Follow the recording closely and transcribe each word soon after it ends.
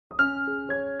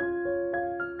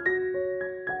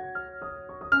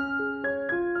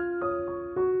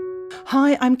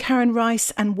Hi, I'm Karen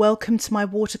Rice and welcome to my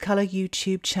watercolour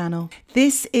YouTube channel.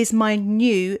 This is my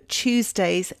new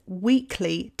Tuesdays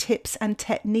weekly tips and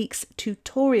techniques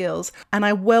tutorials, and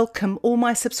I welcome all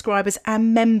my subscribers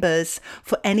and members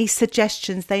for any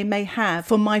suggestions they may have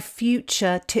for my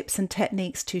future tips and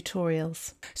techniques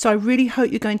tutorials. So I really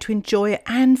hope you're going to enjoy it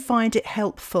and find it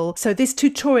helpful. So this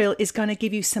tutorial is going to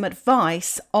give you some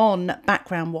advice on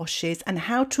background washes and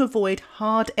how to avoid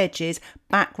hard edges,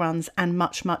 backgrounds and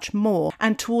much more.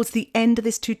 And towards the end of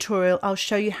this tutorial I'll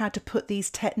show you how to put these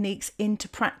techniques into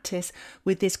practice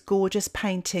with this gorgeous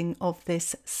painting of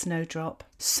this snowdrop.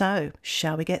 So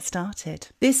shall we get started?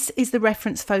 This is the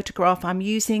reference photograph I'm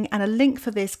using, and a link for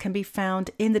this can be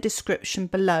found in the description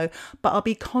below, but I'll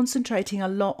be concentrating a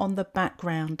lot on the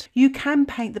background. You can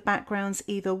paint the backgrounds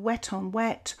either wet on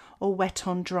wet or wet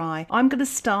on dry. I'm going to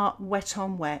start wet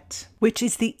on wet, which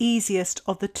is the easiest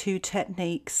of the two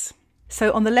techniques.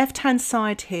 So on the left hand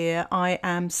side here I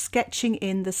am sketching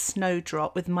in the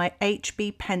snowdrop with my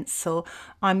HB pencil.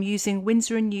 I'm using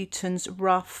Winsor & Newton's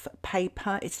rough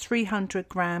paper. It's 300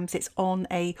 grams. It's on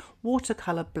a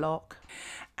watercolour block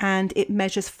and it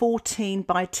measures 14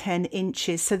 by 10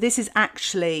 inches. So this is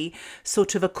actually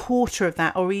sort of a quarter of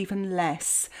that or even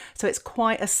less. So it's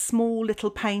quite a small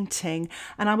little painting,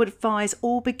 and I would advise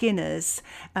all beginners,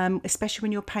 especially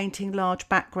when you're painting large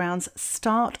backgrounds,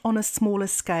 start on a smaller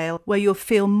scale where you'll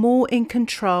feel more in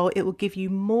control. It will give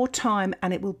you more time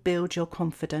and it will build your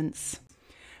confidence.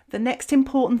 The next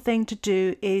important thing to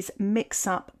do is mix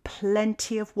up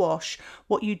plenty of wash.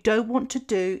 What you don't want to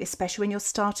do, especially when you're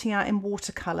starting out in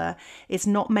watercolour, is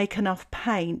not make enough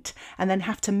paint and then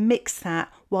have to mix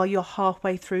that while you're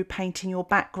halfway through painting your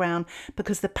background,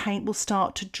 because the paint will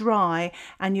start to dry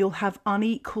and you'll have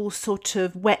unequal sort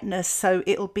of wetness, so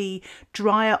it'll be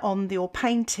drier on your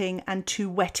painting and too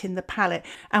wet in the palette.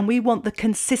 And we want the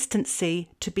consistency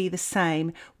to be the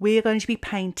same. We're going to be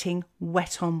painting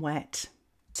wet on wet.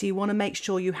 So you want to make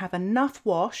sure you have enough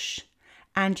wash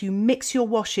and you mix your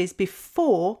washes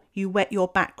before you wet your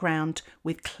background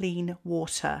with clean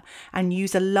water, and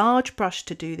use a large brush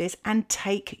to do this, and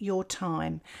take your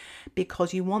time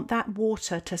because you want that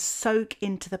water to soak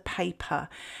into the paper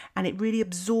and it really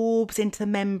absorbs into the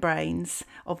membranes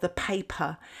of the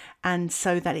paper, and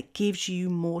so that it gives you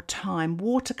more time.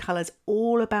 Watercolour is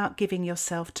all about giving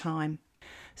yourself time.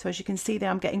 So as you can see there,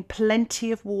 I'm getting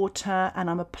plenty of water and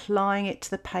I'm applying it to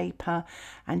the paper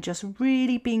and just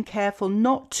really being careful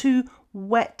not to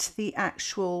wet the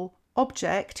actual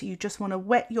object. You just want to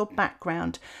wet your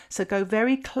background. So go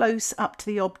very close up to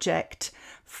the object.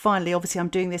 Finally, obviously I'm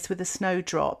doing this with a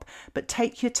snowdrop, but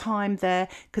take your time there,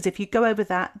 because if you go over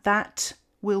that, that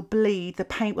will bleed. The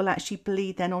paint will actually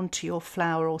bleed then onto your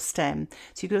flower or stem.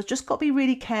 So you've just got to be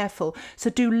really careful.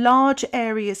 So do large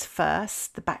areas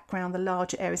first, the background, the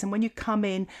larger areas, and when you come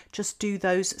in, just do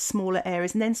those smaller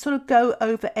areas and then sort of go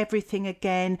over everything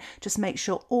again. Just make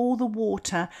sure all the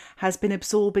water has been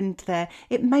absorbed into there.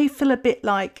 It may feel a bit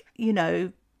like, you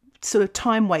know, sort of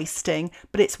time wasting,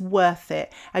 but it's worth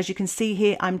it. As you can see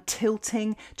here, I'm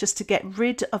tilting just to get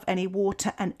rid of any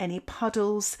water and any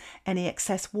puddles. Any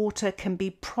excess water can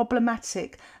be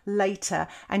problematic later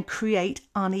and create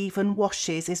uneven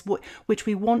washes, which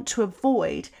we want to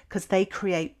avoid because they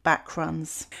create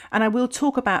backruns. And I will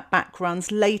talk about backruns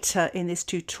later in this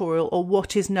tutorial, or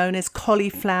what is known as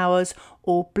cauliflowers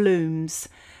or blooms.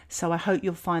 So I hope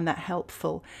you'll find that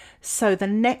helpful. So the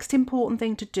next important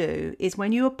thing to do is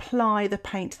when you apply the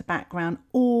paint to the background,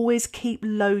 always keep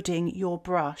loading your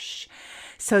brush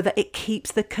so that it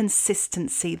keeps the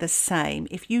consistency the same.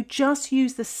 If you just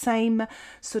use the same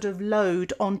sort of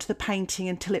load onto the painting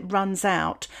until it runs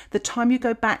out, the time you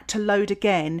go back to load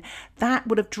again, that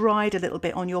would have dried a little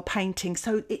bit on your painting.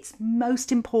 So it's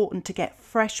most important to get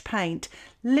fresh paint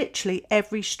literally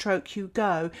every stroke you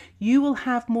go. You will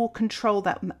have more control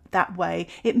that way.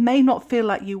 It may not feel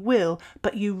like you will,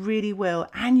 but you really will,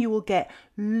 and you will get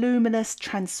luminous,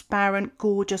 transparent,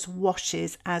 gorgeous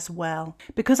washes as well.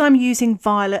 Because I'm using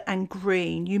violet and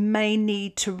green, you may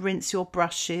need to rinse your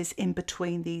brushes in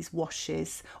between these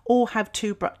washes, or have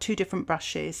two different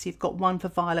brushes. You've got one for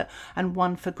violet and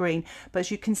one for green. But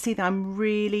as you can see that I'm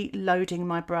really loading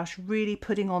my brush, really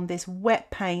putting on this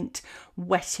wet paint,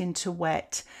 wet into wet,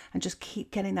 and just keep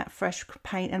getting that fresh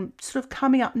paint and sort of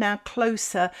coming up now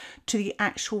closer to the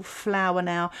actual flower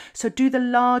now. So do the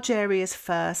large areas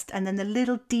first, and then the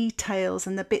little details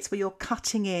and the bits where you're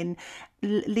cutting in,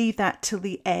 leave that till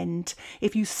the end.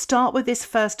 If you start with this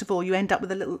first of all, you end up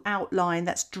with a little outline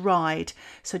that's dried.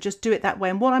 So just do it that way.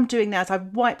 And what I'm doing now is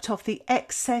I've wiped off the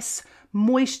excess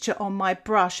moisture on my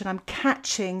brush and I'm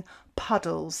catching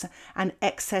puddles and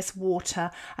excess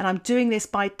water, and I'm doing this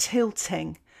by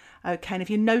tilting. Okay, and if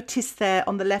you notice there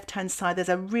on the left hand side there's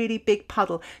a really big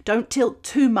puddle. Don't tilt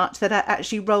too much that it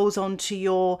actually rolls onto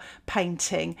your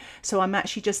painting. So I'm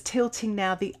actually just tilting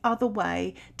now the other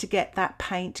way to get that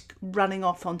paint running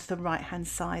off onto the right hand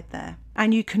side there.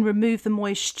 And you can remove the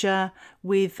moisture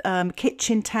with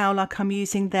kitchen towel like I'm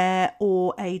using there,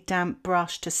 or a damp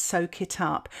brush to soak it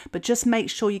up. But just make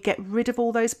sure you get rid of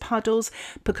all those puddles,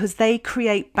 because they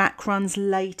create backgrounds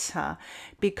later,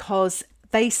 because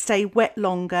they stay wet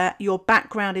longer, your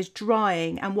background is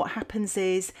drying, and what happens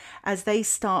is as they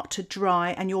start to dry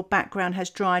and your background has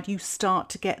dried, you start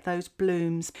to get those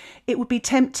blooms. It would be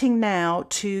tempting now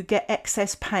to get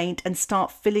excess paint and start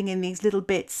filling in these little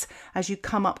bits as you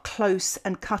come up close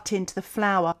and cut into the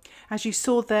flower. As you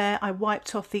saw there, I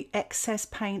wiped off the excess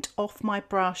paint off my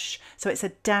brush, so it's a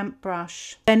damp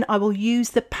brush. Then I will use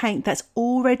the paint that's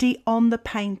already on the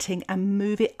painting and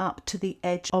move it up to the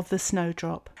edge of the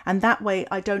snowdrop. And that way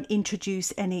I don't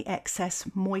introduce any excess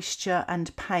moisture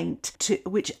and paint,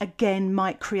 which again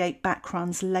might create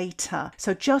backgrounds later.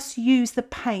 So just use the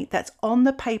paint that's on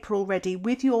the paper already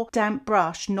with your damp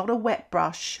brush, not a wet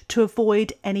brush, to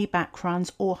avoid any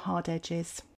backgrounds or hard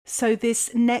edges. So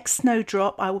this next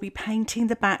snowdrop, I will be painting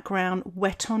the background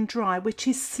wet on dry, which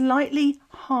is slightly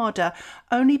harder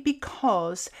only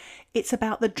because it's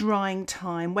about the drying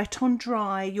time. Wet on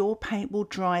dry, your paint will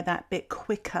dry that bit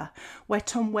quicker.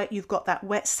 Wet on wet, you've got that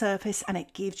wet surface and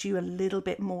it gives you a little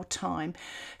bit more time.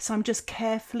 So I'm just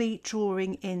carefully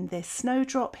drawing in this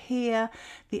snowdrop here,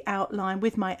 the outline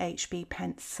with my HB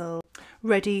pencil,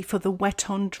 ready for the wet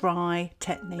on dry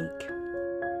technique.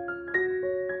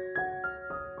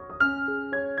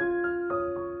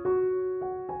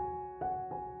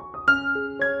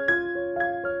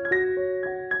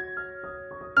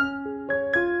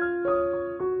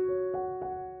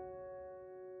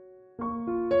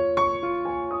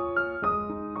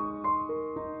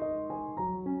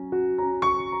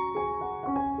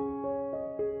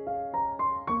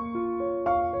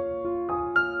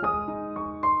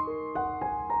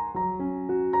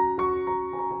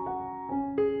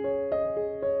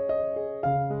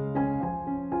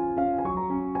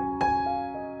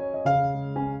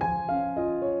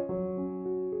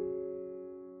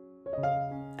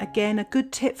 Again, a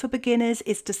good tip for beginners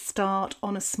is to start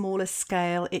on a smaller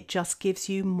scale. It just gives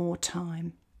you more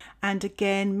time. And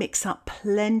again, mix up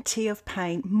plenty of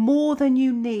paint, more than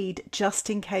you need, just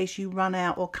in case you run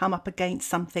out or come up against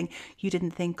something you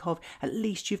didn't think of. At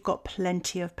least you've got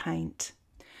plenty of paint.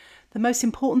 The most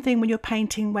important thing when you're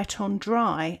painting wet on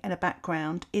dry in a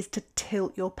background is to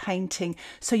tilt your painting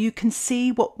so you can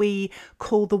see what we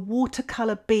call the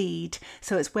watercolour bead.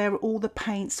 So it's where all the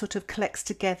paint sort of collects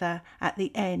together at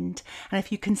the end. And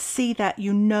if you can see that,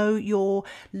 you know you're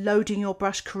loading your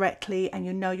brush correctly and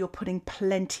you know you're putting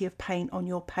plenty of paint on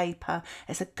your paper.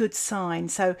 It's a good sign.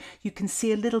 So you can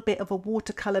see a little bit of a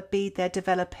watercolour bead there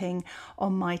developing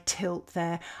on my tilt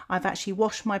there. I've actually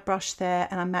washed my brush there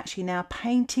and I'm actually now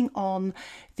painting on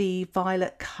the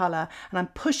violet colour, and I'm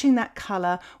pushing that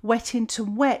colour wet into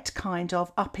wet kind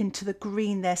of up into the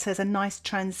green there, so there's a nice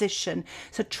transition.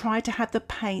 So try to have the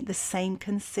paint the same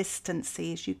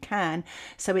consistency as you can,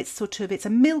 so it's it's a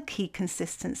milky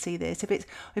consistency this.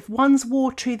 If one's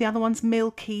watery, the other one's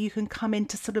milky, you can come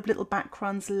into sort of little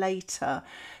backgrounds later.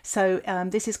 So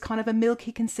this is kind of a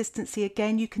milky consistency.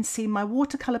 Again, you can see my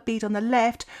watercolour bead on the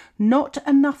left, not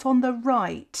enough on the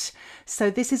right. So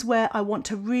this is where I want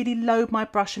to really load my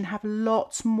brush and have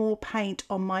lots more paint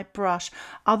on my brush.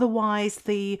 Otherwise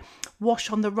the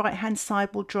wash on the right hand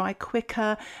side will dry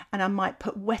quicker and I might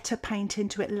put wetter paint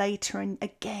into it later, and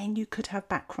again you could have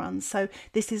backgrounds. So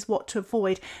this is what to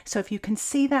avoid. So if you can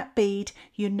see that bead,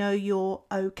 you know you're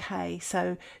okay.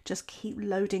 So just keep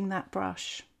loading that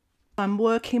brush. I'm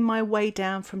working my way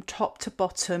down from top to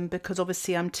bottom because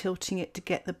obviously I'm tilting it to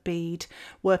get the bead,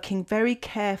 working very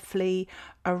carefully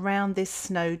around this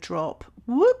snowdrop.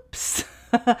 Whoops!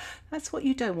 That's what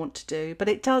you don't want to do, but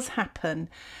it does happen.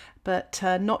 But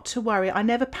not to worry, I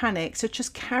never panic, so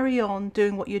just carry on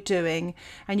doing what you're doing,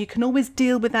 and you can always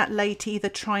deal with that later, either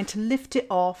trying to lift it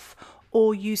off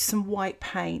or use some white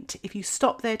paint. If you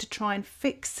stop there to try and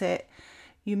fix it,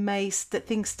 you may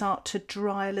things start to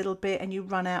dry a little bit and you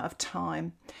run out of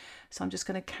time. So I'm just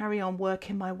going to carry on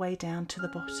working my way down to the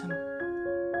bottom.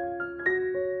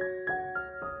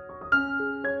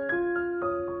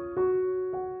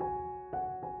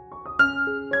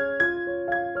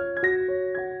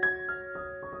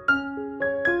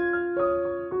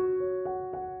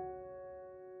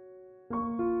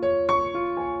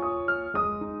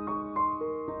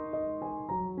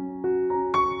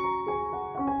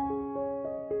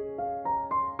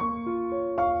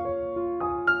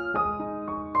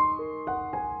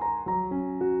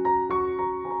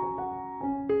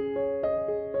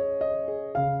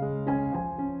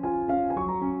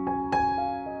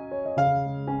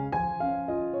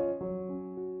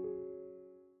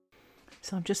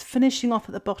 So I'm just finishing off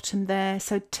at the bottom there.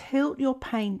 So tilt your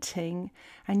painting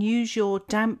and use your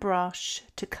damp brush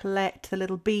to collect the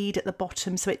little bead at the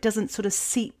bottom so it doesn't sort of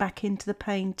seep back into the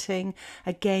painting.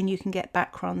 Again, you can get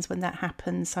back runs when that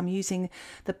happens. So I'm using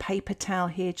the paper towel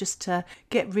here just to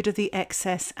get rid of the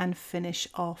excess and finish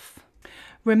off.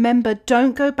 Remember,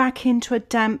 don't go back into a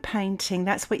damp painting.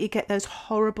 That's where you get those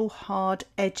horrible hard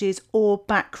edges or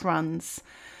back runs.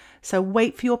 So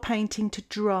wait for your painting to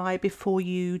dry before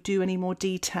you do any more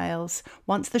details.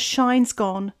 Once the shine's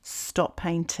gone, stop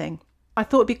painting. I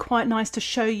thought it'd be quite nice to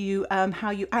show you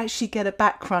how you actually get a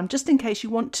back run, just in case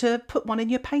you want to put one in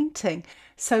your painting.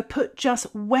 So put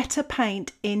just wetter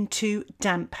paint into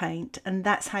damp paint, and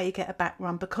that's how you get a back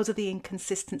run because of the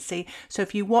inconsistency. So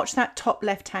if you watch that top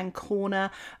left hand corner,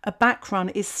 a back run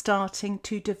is starting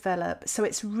to develop. So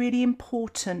it's really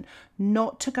important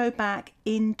not to go back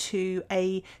into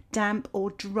a damp or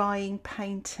drying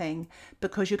painting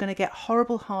because you're going to get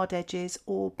horrible hard edges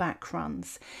or back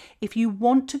runs. If you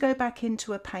want to go back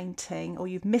into a painting or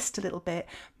you've missed a little bit,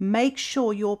 make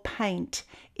sure your paint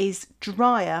is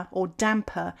drier or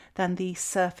damper than the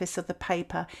surface of the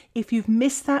paper. If you've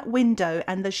missed that window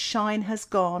and the shine has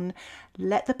gone,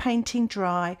 let the painting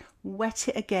dry, wet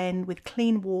it again with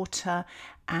clean water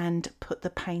and put the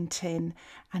paint in,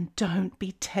 and don't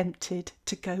be tempted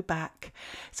to go back.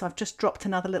 So I've just dropped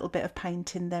another little bit of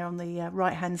paint in there on the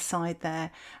right hand side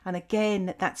there, and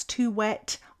again that's too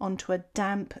wet onto a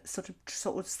damp sort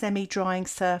of semi-drying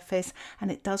surface,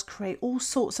 and it does create all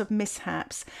sorts of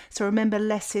mishaps. So remember,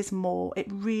 less is more. It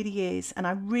really is, and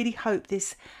I really hope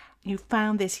you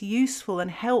found this useful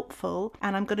and helpful,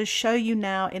 and I'm going to show you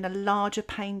now in a larger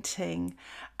painting,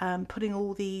 putting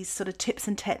all these sort of tips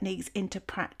and techniques into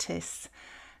practice.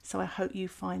 So I hope you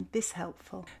find this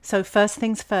helpful. So first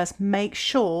things first, make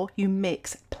sure you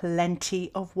mix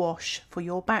plenty of wash for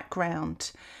your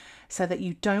background so that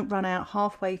you don't run out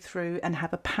halfway through and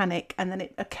have a panic, and then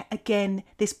again,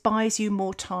 this buys you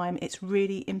more time. It's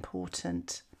really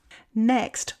important.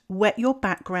 Next, wet your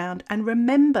background and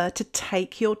remember to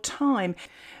take your time.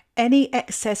 Any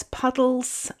excess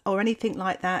puddles or anything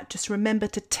like that, just remember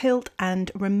to tilt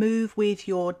and remove with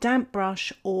your damp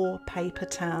brush or paper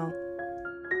towel.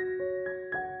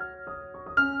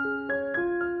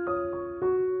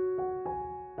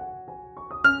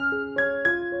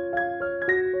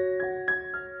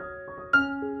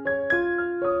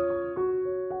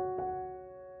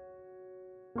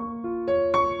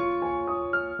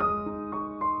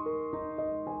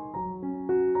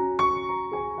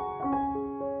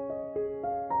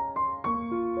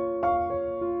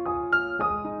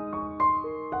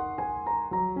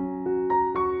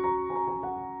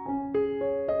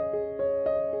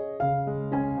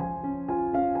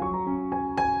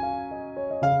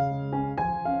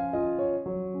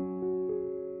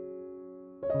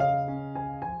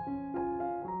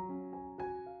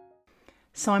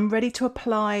 So I'm ready to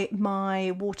apply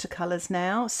my watercolours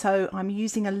now. So I'm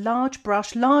using a large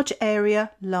brush, large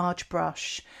area, large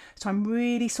brush. So I'm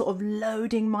really sort of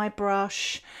loading my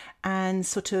brush and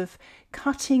sort of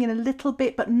cutting in a little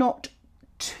bit, but not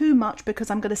too much because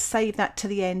I'm going to save that to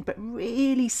the end, but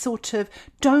really sort of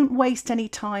don't waste any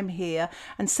time here,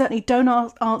 and certainly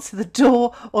don't answer the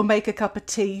door or make a cup of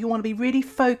tea. You want to be really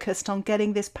focused on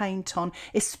getting this paint on,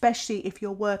 especially if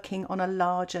you're working on a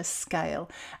larger scale,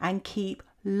 and keep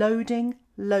loading,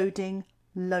 loading,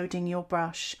 loading your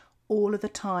brush all of the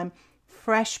time.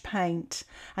 Fresh paint,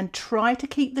 and try to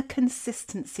keep the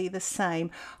consistency the same.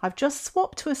 I've just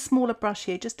swapped to a smaller brush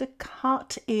here just to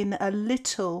cut in a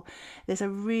little. There's a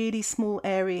really small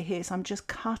area here, so I'm just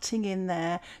cutting in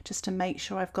there just to make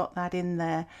sure I've got that in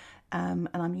there, and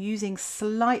I'm using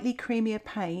slightly creamier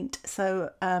paint. So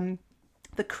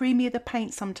the creamier the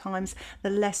paint sometimes,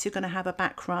 the less you're going to have a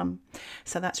back run.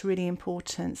 So that's really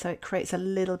important. So it creates a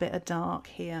little bit of dark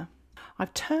here.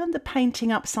 I've turned the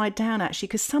painting upside down actually,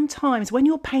 because sometimes when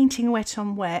you're painting wet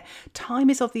on wet,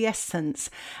 time is of the essence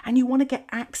and you want to get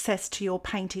access to your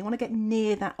painting. You want to get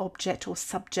near that object or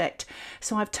subject.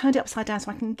 So I've turned it upside down so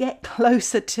I can get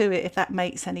closer to it, if that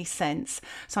makes any sense.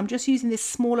 So I'm just using this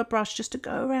smaller brush just to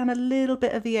go around a little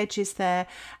bit of the edges there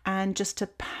and just to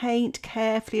paint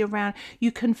carefully around.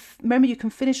 You can remember, you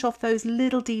can finish off those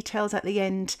little details at the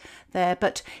end there,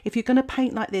 but if you're going to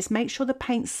paint like this, make sure the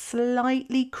paint's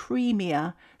slightly creamier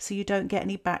so you don't get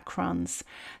any back runs.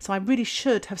 So I really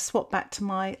should have swapped back to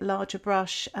my larger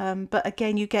brush, but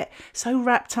again, you get so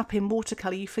wrapped up in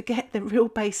watercolour you forget the real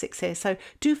basics here, so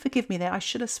do forgive me there. I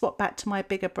should have swapped back to my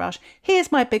bigger brush.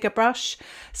 Here's my bigger brush.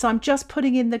 So I'm just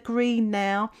putting in the green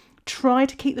now, Try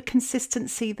to keep the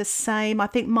consistency the same. I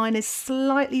think mine is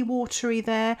slightly watery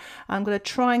there. I'm going to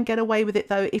try and get away with it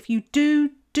though. If you do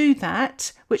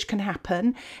that, which can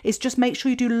happen, is just make sure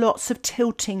you do lots of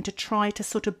tilting to try to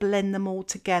sort of blend them all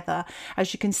together.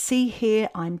 As you can see here,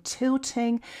 I'm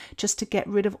tilting just to get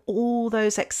rid of all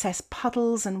those excess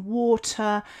puddles and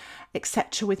water,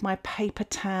 etc. with my paper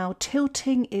towel.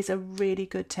 Tilting is a really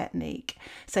good technique.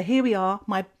 So here we are.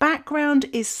 My background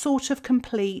is sort of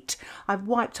complete. I've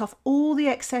wiped off all the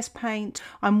excess paint.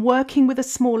 I'm working with a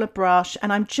smaller brush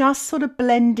and I'm just sort of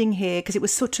blending here because it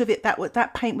was sort of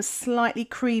that paint was slightly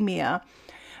creamier.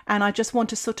 And I just want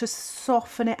to sort of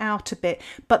soften it out a bit,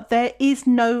 but there is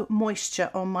no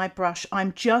moisture on my brush.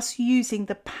 I'm just using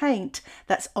the paint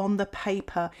that's on the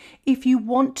paper. If you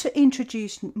want to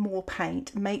introduce more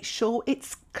paint, make sure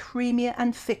it's creamier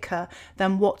and thicker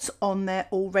than what's on there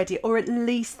already, or at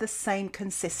least the same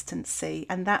consistency,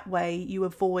 and that way you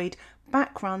avoid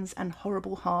back runs and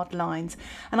horrible hard lines.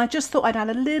 And I just thought I'd add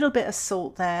a little bit of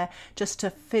salt there just to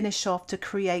finish off, to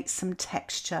create some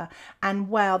texture. And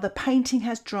wow, the painting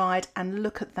has dried and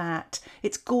look at that.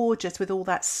 It's gorgeous with all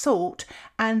that salt,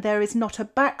 and there is not a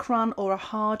back run or a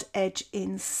hard edge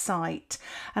in sight.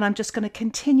 And I'm just going to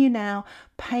continue now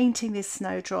painting this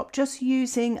snowdrop, just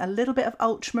using a little bit of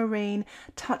ultramarine,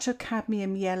 touch of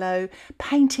cadmium yellow,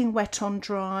 painting wet on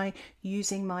dry,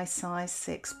 using my size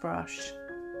 6 brush.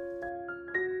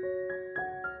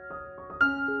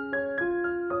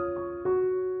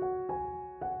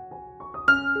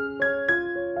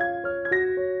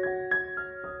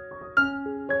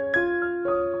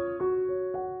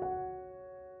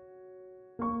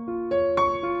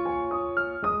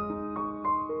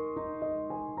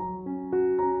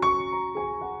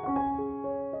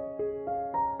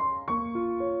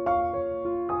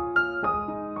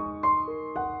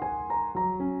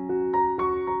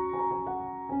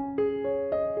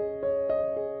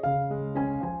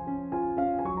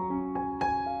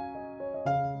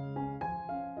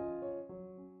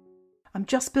 I'm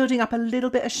just building up a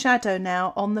little bit of shadow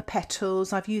now on the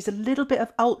petals. I've used a little bit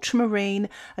of ultramarine,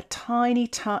 a tiny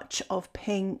touch of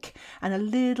pink, and a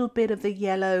little bit of the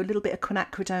yellow, a little bit of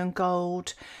quinacridone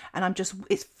gold. And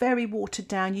it's very watered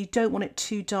down. You don't want it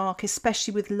too dark,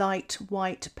 especially with light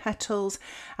white petals.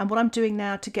 And what I'm doing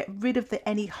now to get rid of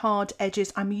any hard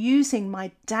edges, I'm using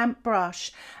my damp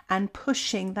brush and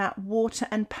pushing that water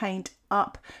and paint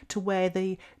up to where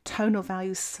the tonal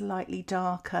value is slightly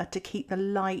darker, to keep the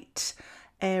light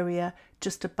area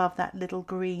just above that little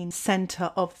green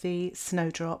center of the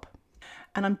snowdrop.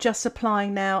 And I'm just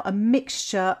applying now a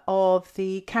mixture of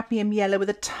the cadmium yellow with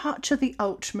a touch of the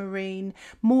ultramarine,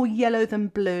 more yellow than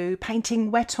blue,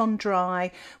 painting wet on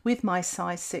dry with my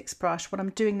size 6 brush. What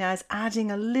I'm doing now is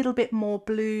adding a little bit more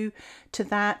blue to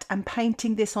that and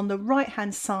painting this on the right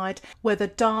hand side where the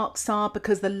darks are,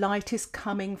 because the light is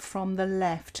coming from the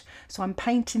left. So I'm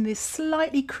painting this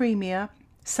slightly creamier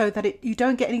so that you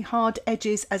don't get any hard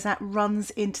edges as that runs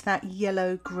into that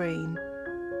yellow green.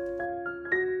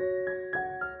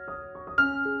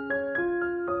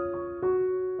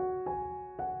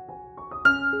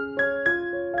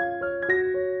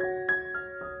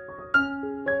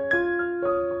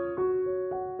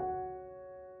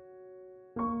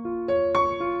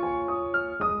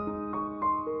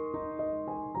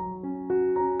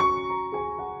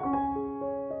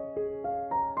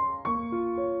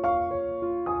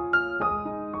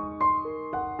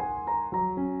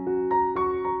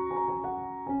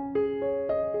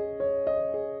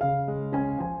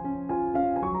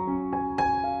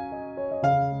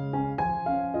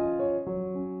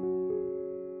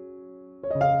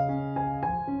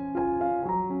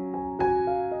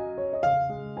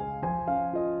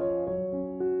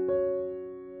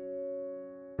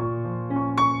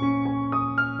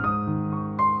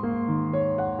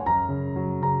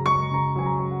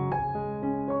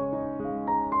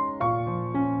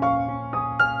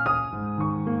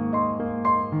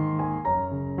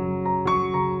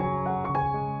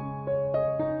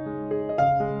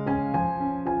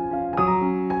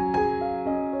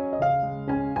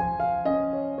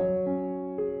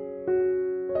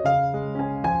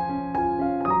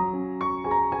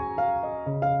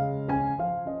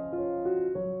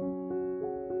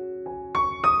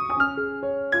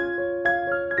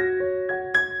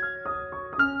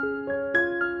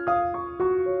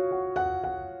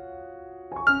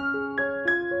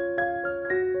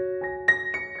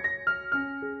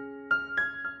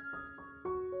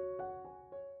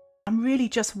 I'm really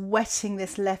just wetting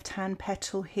this left hand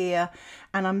petal here,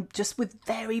 and I'm just with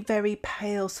very, very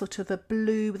pale sort of a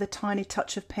blue with a tiny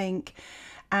touch of pink,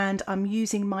 and I'm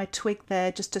using my twig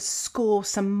there just to score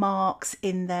some marks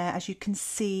in there, as you can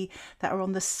see, that are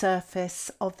on the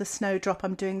surface of the snowdrop.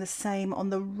 I'm doing the same on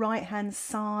the right hand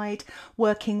side,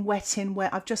 working wet in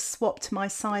wet. I've just swapped my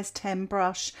size 10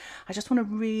 brush. I just want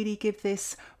to really give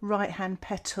this right hand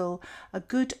petal a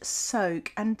good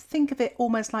soak, and think of it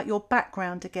almost like your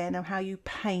background again, and how you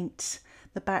paint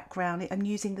the background. I'm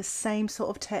using the same sort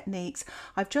of techniques.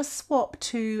 I've just swapped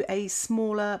to a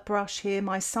smaller brush here,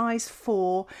 my size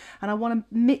 4, and I want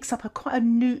to mix up quite a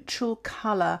neutral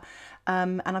colour.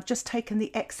 And I've just taken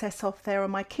the excess off there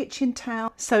on my kitchen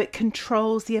towel, so it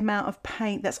controls the amount of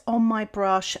paint that's on my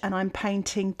brush, and I'm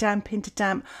painting damp into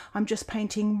damp. I'm just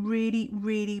painting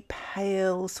really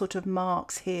pale sort of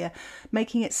marks here,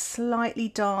 making it slightly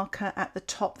darker at the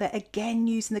top there, again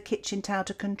using the kitchen towel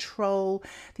to control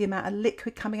the amount of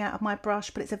liquid coming out of my brush.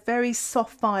 But it's a very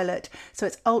soft violet, so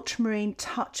it's ultramarine,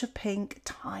 touch of pink,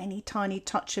 tiny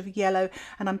touch of yellow,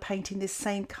 and I'm painting this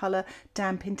same colour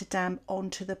damp into damp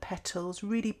onto the petals,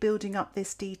 really building up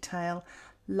this detail,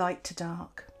 light to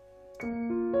dark.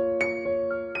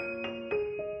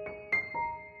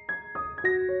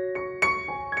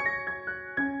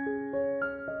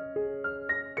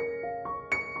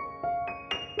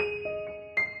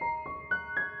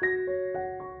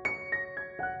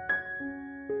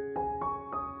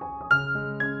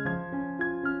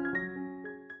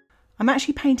 I'm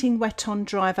actually painting wet on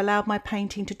dry. I've allowed my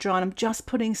painting to dry, and I'm just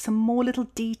putting some more little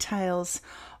details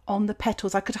on the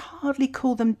petals. I could hardly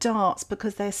call them darts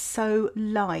because they're so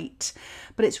light,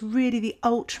 but it's really the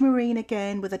ultramarine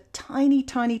again with a tiny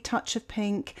touch of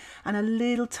pink and a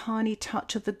little tiny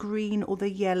touch of the green or the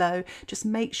yellow. Just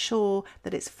make sure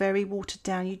that it's very watered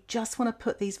down. You just want to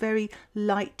put these very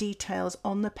light details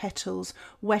on the petals,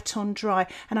 wet on dry.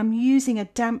 And I'm using a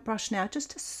damp brush now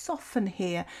just to soften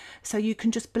here, so you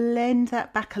can just blend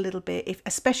that back a little bit.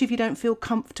 Especially if you don't feel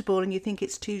comfortable and you think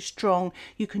it's too strong,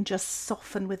 you can just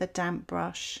soften with a damp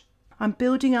brush. I'm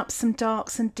building up some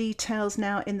darks and details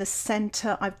now in the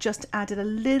center. I've just added a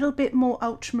little bit more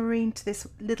ultramarine to this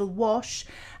little wash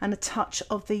and a touch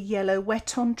of the yellow,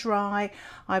 wet on dry.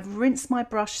 I've rinsed my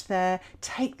brush there,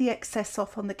 take the excess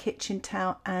off on the kitchen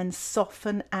towel and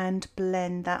soften and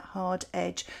blend that hard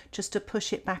edge just to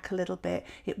push it back a little bit.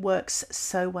 It works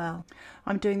so well.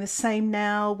 I'm doing the same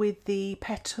now with the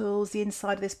petals, the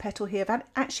inside of this petal here. I've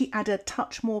actually added a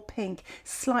touch more pink,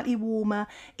 slightly warmer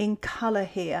in colour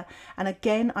here. And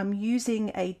again, I'm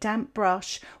using a damp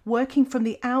brush, working from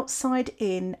the outside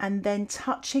in and then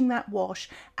touching that wash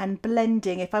and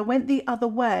blending. If I went the other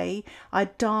way,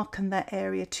 I'd darken that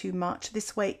area too much.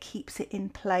 This way it keeps it in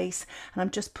place. And I'm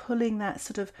just pulling that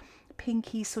sort of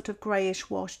pinky sort of greyish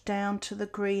wash down to the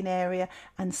green area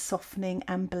and softening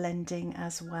and blending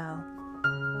as well.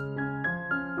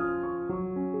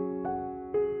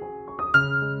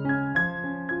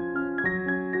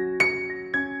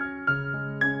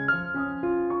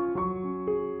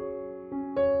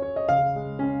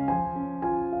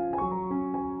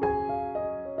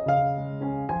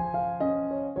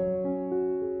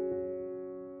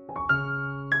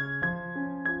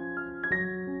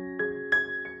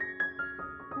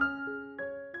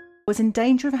 Was in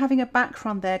danger of having a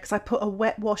background there because I put a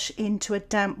wet wash into a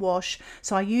damp wash,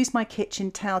 so I used my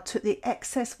kitchen towel, took the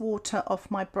excess water off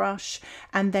my brush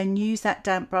and then used that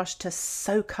damp brush to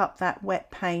soak up that wet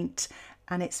paint,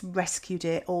 and it's rescued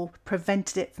it or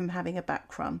prevented it from having a back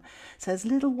crumb. So there's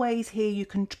little ways here you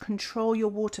can control your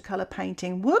watercolour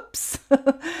painting. Whoops,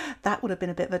 that would have been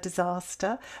a bit of a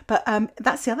disaster. But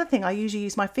that's the other thing. I usually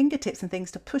use my fingertips and things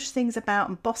to push things about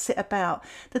and boss it about.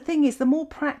 The thing is, the more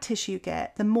practice you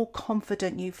get, the more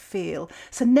confident you feel.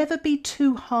 So never be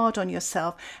too hard on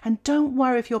yourself, and don't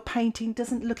worry if your painting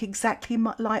doesn't look exactly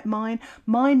like mine.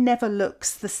 Mine never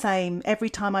looks the same. Every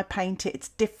time I paint it, it's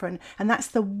different, and that's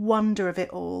the wonder of it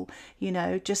all, you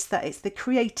know, just that it's the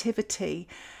creativity.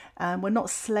 We're not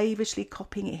slavishly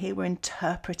copying it here, we're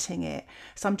interpreting it.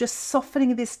 So I'm just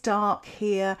softening this dark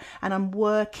here, and I'm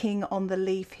working on the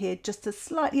leaf here, just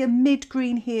a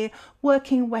mid-green here,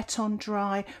 working wet on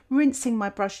dry, rinsing my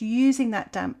brush, using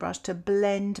that damp brush to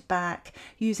blend back,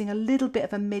 using a little bit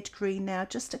of a mid-green now,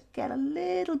 just to get a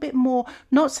little bit more,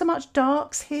 not so much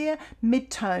darks here,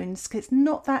 mid-tones, because it's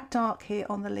not that dark here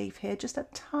on the leaf here, just a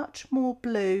touch more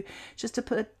blue, just to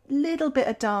put a little bit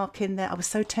of dark in there. I was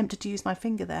so tempted to use my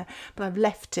finger there, but I've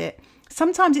left it.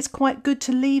 Sometimes it's quite good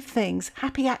to leave things,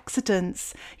 happy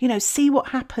accidents, you know, see what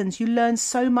happens. You learn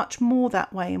so much more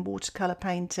that way in watercolour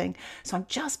painting. So I'm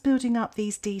just building up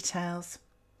these details.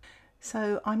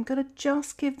 So I'm going to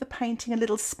just give the painting a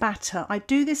little spatter. I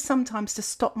do this sometimes to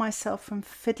stop myself from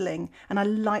fiddling, and I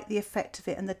like the effect of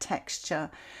it and the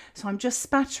texture. So I'm just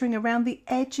spattering around the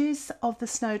edges of the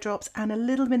snowdrops and a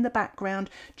little in the background,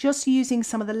 just using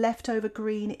some of the leftover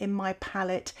green in my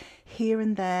palette here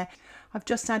and there. I've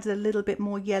just added a little bit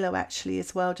more yellow actually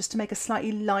as well, just to make a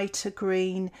slightly lighter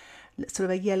green, sort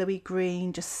of a yellowy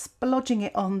green, just splodging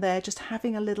it on there, just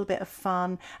having a little bit of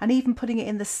fun, and even putting it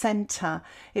in the center.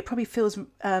 It probably feels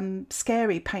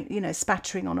scary,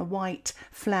 spattering on a white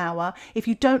flower. If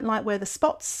you don't like where the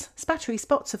spattery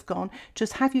spots have gone,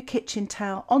 just have your kitchen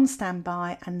towel on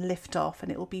standby and lift off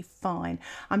and it will be fine.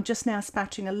 I'm just now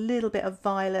spattering a little bit of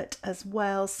violet as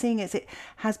well, seeing as it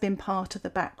has been part of the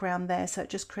background there, so it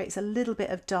just creates a little bit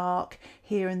of dark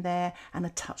here and there and a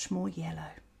touch more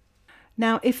yellow.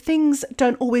 Now, if things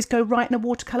don't always go right in a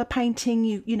watercolour painting,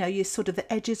 you sort of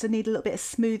the edges need a little bit of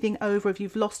smoothing over. If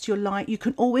you've lost your light, you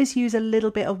can always use a little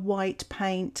bit of white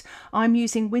paint. I'm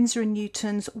using Winsor &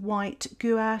 Newton's white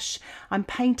gouache. I'm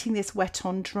painting this wet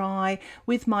on dry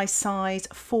with my size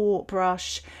 4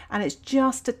 brush, and it's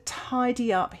just to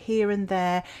tidy up here and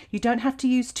there. You don't have to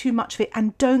use too much of it,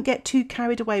 and don't get too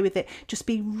carried away with it. Just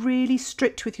be really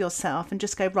strict with yourself and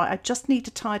just go, right, I just need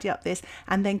to tidy up this,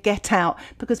 and then get out,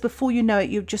 because before you know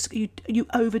it, you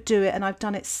overdo it, and I've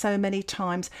done it so many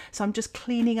times. So I'm just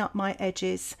cleaning up my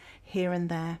edges here and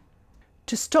there.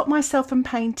 To stop myself from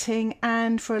painting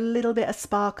and for a little bit of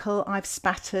sparkle, I've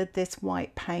spattered this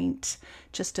white paint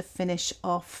just to finish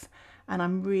off, and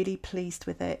I'm really pleased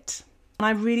with it. And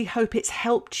I really hope it's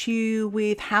helped you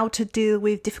with how to deal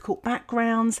with difficult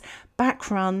backgrounds,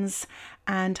 backruns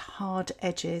and hard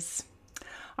edges.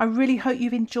 I really hope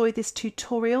you've enjoyed this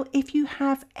tutorial. If you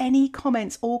have any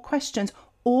comments or questions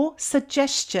or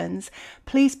suggestions,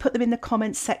 please put them in the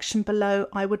comments section below.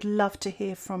 I would love to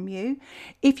hear from you.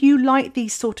 If you like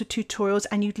these sort of tutorials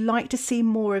and you'd like to see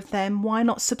more of them, why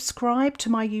not subscribe to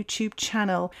my YouTube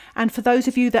channel? And for those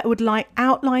of you that would like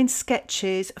outline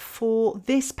sketches for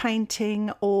this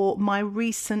painting or my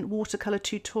recent watercolor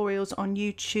tutorials on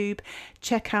YouTube,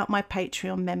 check out my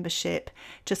Patreon membership.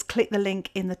 Just click the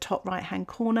link in the top right hand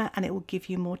corner and it will give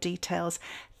you more details.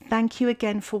 Thank you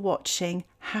again for watching.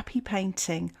 Happy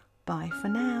painting. Bye for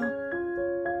now.